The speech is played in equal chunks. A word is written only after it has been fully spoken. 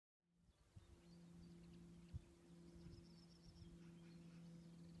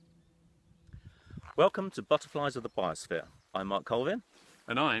Welcome to Butterflies of the Biosphere. I'm Mark Colvin.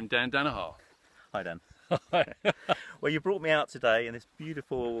 And I'm Dan Danaher. Hi Dan. Hi. Well, you brought me out today in this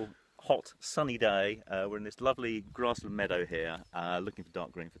beautiful, hot, sunny day. We're in this lovely grassland meadow here, looking for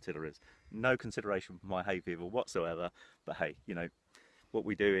dark green fritillaries. No consideration for my hay fever whatsoever, but hey, you know, what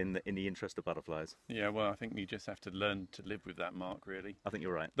we do in the interest of butterflies. Yeah, well, I think you just have to learn to live with that, Mark, really. I think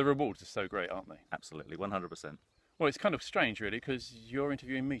you're right. The rewards are so great, aren't they? Absolutely, 100%. Well, it's kind of strange, really, because you're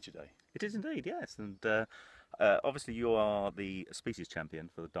interviewing me today. It is indeed, yes. And obviously you are the species champion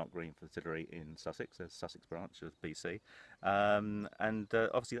for the dark green fritillary in Sussex, the Sussex branch of BC.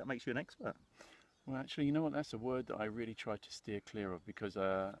 Obviously that makes you an expert. Well, actually, you know what? That's a word that I really try to steer clear of, because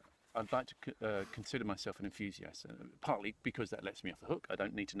I'd like to consider myself an enthusiast, partly because that lets me off the hook. I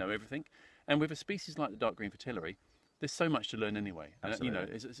don't need to know everything. And with a species like the dark green fritillary, there's so much to learn anyway.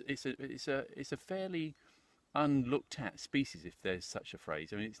 Absolutely. It's a fairly unlooked at species, if there's such a phrase.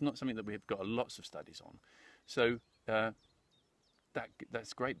 I mean, it's not something that we've got lots of studies on. So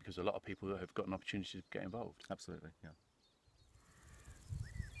that's great, because a lot of people have got an opportunity to get involved. Absolutely, yeah.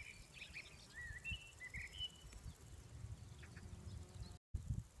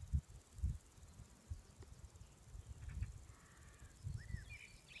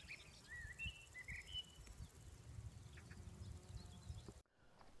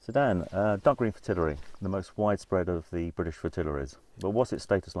 So Dan, dark green fritillary, the most widespread of the British fritillaries. But what's its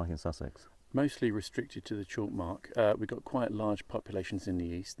status like in Sussex? Mostly restricted to the chalk mark. We've got quite large populations in the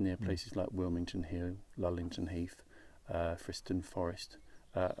east, near places like Wilmington Hill, Lullington Heath, Friston Forest.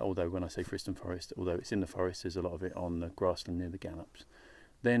 Although when I say Friston Forest, although it's in the forest, there's a lot of it on the grassland near the gallops.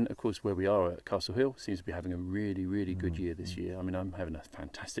 Then, of course, where we are at Castle Hill seems to be having a really good year this year. I mean, I'm having a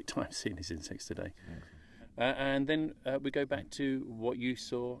fantastic time seeing these insects today. And then we go back to what you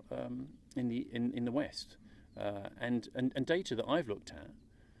saw in the west, and data that I've looked at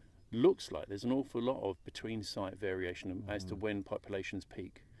looks like there's an awful lot of between site variation as to when populations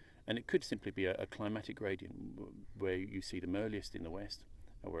peak, and it could simply be a climatic gradient where you see them earliest in the west,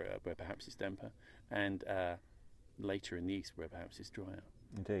 where perhaps it's damper, and later in the east where perhaps it's drier.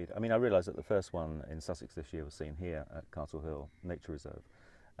 Indeed. I mean, I realise that the first one in Sussex this year was seen here at Castle Hill Nature Reserve.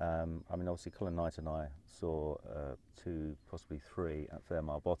 I mean, obviously Colin Knight and I saw 2, possibly 3 at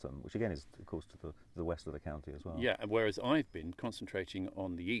Fairmile Bottom, which again is, of course, to the west of the county as well. Yeah, whereas I've been concentrating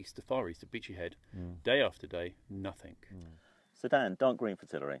on the east, the far east of Beachy Head, day after day, nothing. So Dan, dark green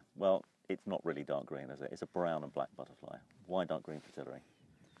fritillary, well, it's not really dark green, is it? It's a brown and black butterfly. Why dark green fritillary?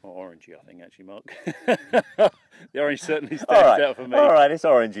 Or orangey, I think, actually, Mark. The orange certainly stands out for me. All right, it's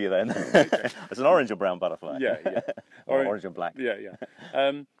orangey then. It's an orange or brown butterfly. Yeah. Or orange and black. Yeah.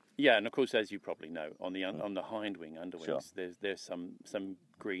 Yeah, and of course, as you probably know, on the hind wing, underwings, Sure. there's some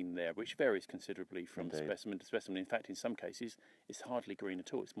green there, which varies considerably from specimen to specimen. In fact, in some cases, it's hardly green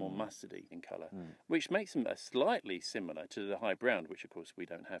at all. It's more mustardy in colour, which makes them slightly similar to the high brown, which of course we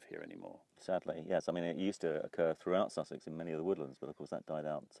don't have here anymore. Sadly, yes. I mean, it used to occur throughout Sussex in many of the woodlands, but of course that died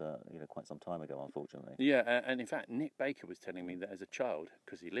out, quite some time ago, unfortunately. Yeah, and in fact, Nick Baker was telling me that as a child,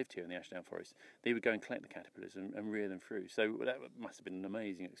 because he lived here in the Ashdown Forest, they would go and collect the caterpillars and rear them through. So that must have been an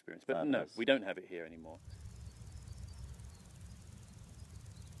amazing experience. But no, we don't have it here anymore.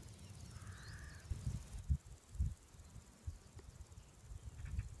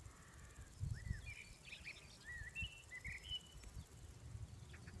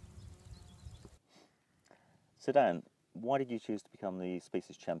 So Dan, why did you choose to become the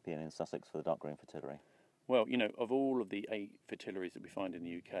species champion in Sussex for the dark green fritillary? Well, you know, of all of the 8 fritillaries that we find in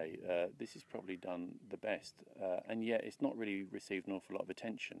the UK, this has probably done the best, and yet it's not really received an awful lot of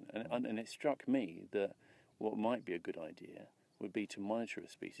attention. And it struck me that what might be a good idea would be to monitor a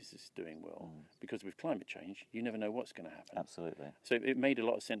species that's doing well, because with climate change, you never know what's going to happen. Absolutely. So it made a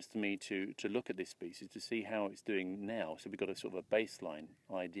lot of sense to me to look at this species to see how it's doing now. So we've got a sort of a baseline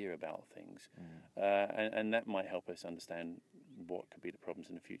idea about things, and that might help us understand what could be the problems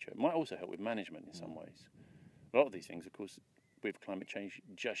in the future. It might also help with management in some ways. A lot of these things, of course, with climate change,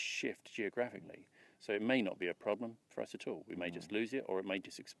 just shift geographically. So it may not be a problem for us at all. We may just lose it, or it may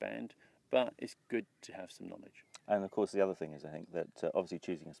just expand, but it's good to have some knowledge. And of course, the other thing is, I think, that obviously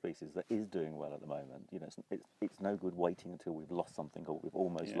choosing a species that is doing well at the moment, you know, it's no good waiting until we've lost something or we've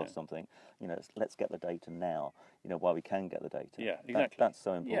almost lost something. You know, let's get the data now, you know, while we can get the data. Yeah, exactly. That's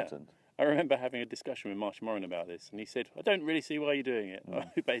so important. Yeah. I remember having a discussion with Marsh Moran about this, and he said, I don't really see why you're doing it.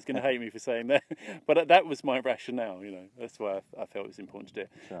 But he's going to hate me for saying that. But that was my rationale, you know. That's why I felt it was important to do it.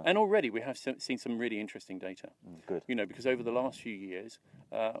 Sure. And already we have seen some really interesting data. Good. You know, because over the last few years,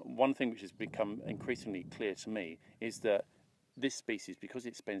 one thing which has become increasingly clear to me is that this species, because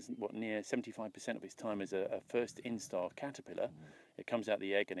it spends near 75% of its time as a first instar caterpillar, it comes out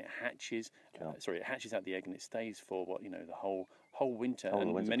the egg and it hatches. It hatches out the egg and it stays for the whole winter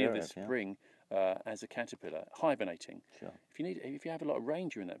and winter many period, of the spring as a caterpillar, hibernating. Sure. If you have a lot of rain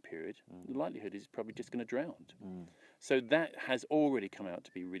during that period, the likelihood is it's probably just going to drown. So that has already come out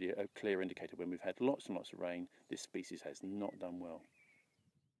to be really a clear indicator. When we've had lots and lots of rain, this species has not done well.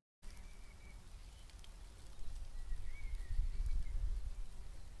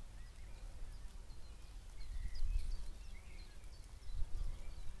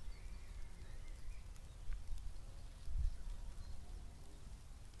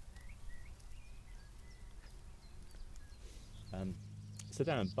 So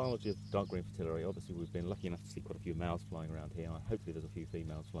Dan, biology of dark green fritillary, obviously we've been lucky enough to see quite a few males flying around here. Hopefully there's a few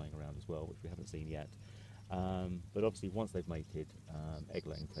females flying around as well, which we haven't seen yet. But obviously once they've mated, egg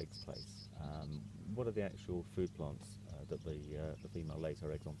laying takes place. What are the actual food plants that the female lays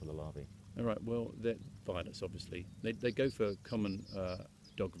her eggs on for the larvae? All right, well, they're violets, obviously. They go for common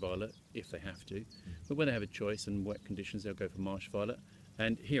dog violet if they have to, but when they have a choice and wet conditions, they'll go for marsh violet.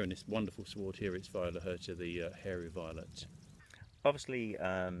 And here in this wonderful sward here, it's Viola hirta, the hairy violet. Obviously,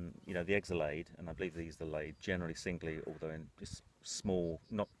 the eggs are laid, and I believe these are laid generally singly, although in just small,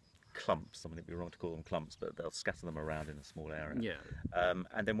 not clumps. I mean, it'd be wrong to call them clumps, but they'll scatter them around in a small area. Yeah.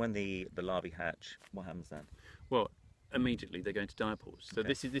 And then when the larvae hatch, what happens then? Well, immediately they go into diapause. So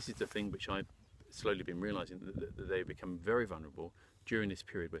this is the thing which I've slowly been realising, that they become very vulnerable during this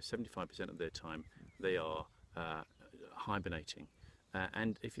period where 75% of their time they are hibernating.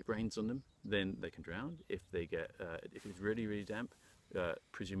 And if it rains on them, then they can drown. If if it's really, really damp,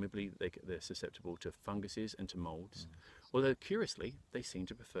 presumably they're susceptible to funguses and to moulds. Although curiously, they seem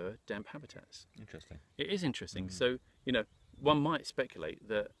to prefer damp habitats. Interesting. It is interesting. So one might speculate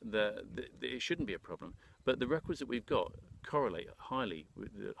that it shouldn't be a problem, but the records that we've got correlate highly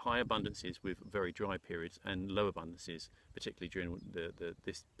with the high abundances with very dry periods and low abundances, particularly during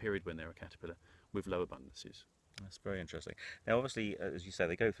this period when they're a caterpillar, with low abundances. That's very interesting. Now, obviously, as you say,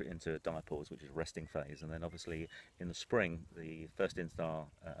 they go into diapause, which is resting phase, and then obviously in the spring, the first instar,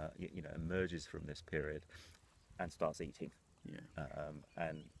 emerges from this period and starts eating. Yeah.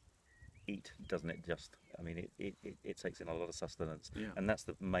 And eat, doesn't it? Just, I mean, it takes in a lot of sustenance, Yeah. and that's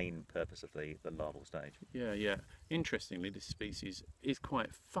the main purpose of the larval stage. Yeah, yeah. Interestingly, this species is quite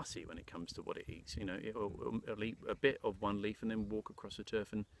fussy when it comes to what it eats. It'll eat a bit of one leaf and then walk across the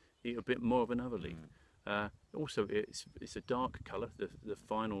turf and eat a bit more of another leaf. Also, it's a dark colour. The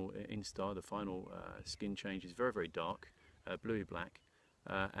final instar, the final skin change is very, very dark, bluey black,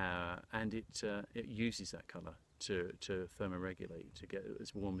 and it uses that colour to thermoregulate, to get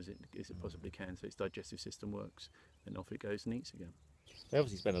as warm as it possibly can, so its digestive system works, and off it goes and eats again. They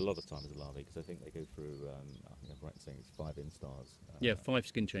obviously spend a lot of time as a larvae, because I think they go through, I think I'm right in saying it's 5 instars. Yeah, 5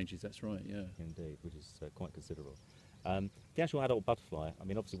 skin changes, that's right, yeah. Indeed, which is quite considerable. The actual adult butterfly, I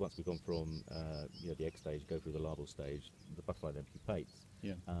mean, obviously once we've gone from the egg stage, go through the larval stage, the butterfly then pupates.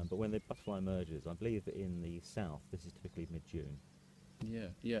 Yeah. But when the butterfly emerges, I believe that in the south, this is typically mid-June. Yeah,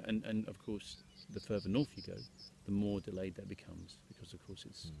 yeah, and of course, the further north you go, the more delayed that becomes, because of course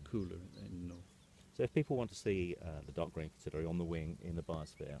it's cooler in the north. So if people want to see the dark green fritillary on the wing in the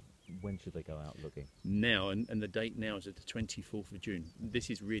biosphere, when should they go out looking? Now, and the date now is at the 24th of June.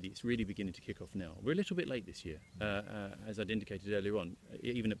 It's really beginning to kick off now. We're a little bit late this year, as I'd indicated earlier on.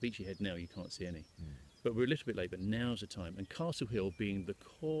 Even at Beachy Head now, you can't see any. But we're a little bit late, but now's the time. And Castle Hill, being the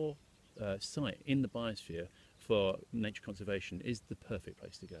core site in the biosphere for nature conservation, is the perfect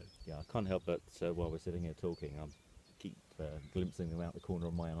place to go. Yeah, I can't help but while we're sitting here talking, I keep glimpsing them out the corner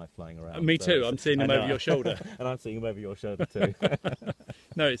of my eye flying around. Me too, I'm seeing them over your shoulder. And I'm seeing them over your shoulder too.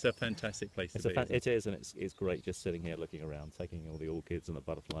 No, it's a fantastic place to be. It is, and it's great just sitting here looking around, taking all the orchids and the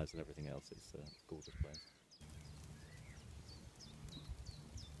butterflies and everything else. It's a gorgeous place.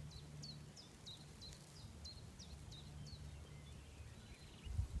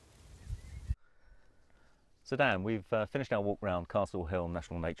 So Dan, we've finished our walk round Castle Hill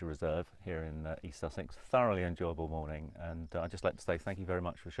National Nature Reserve here in East Sussex. Thoroughly enjoyable morning, and I'd just like to say thank you very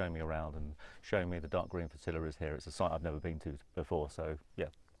much for showing me around and showing me the dark green fritillaries here. It's a site I've never been to before, so yeah,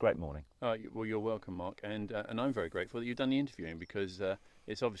 great morning. Well, you're welcome, Mark, and I'm very grateful that you've done the interviewing, because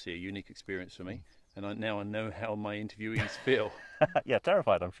it's obviously a unique experience for me, and now I know how my interviewees feel. Yeah,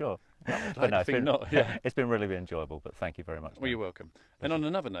 terrified, I'm sure. But no, it's been really enjoyable, but thank you very much. Well, you're welcome. And on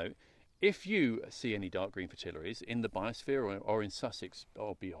another note, if you see any dark green fritillaries in the biosphere or in Sussex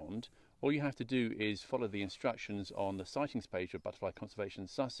or beyond, all you have to do is follow the instructions on the sightings page of Butterfly Conservation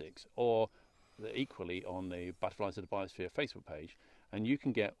Sussex, or equally on the Butterflies of the Biosphere Facebook page, and you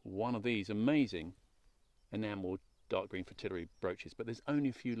can get one of these amazing enamelled dark green fritillary brooches, but there's only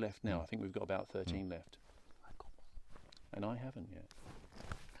a few left now. I think we've got about 13 left. And I haven't yet.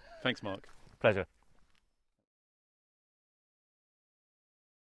 Thanks, Mark. Pleasure.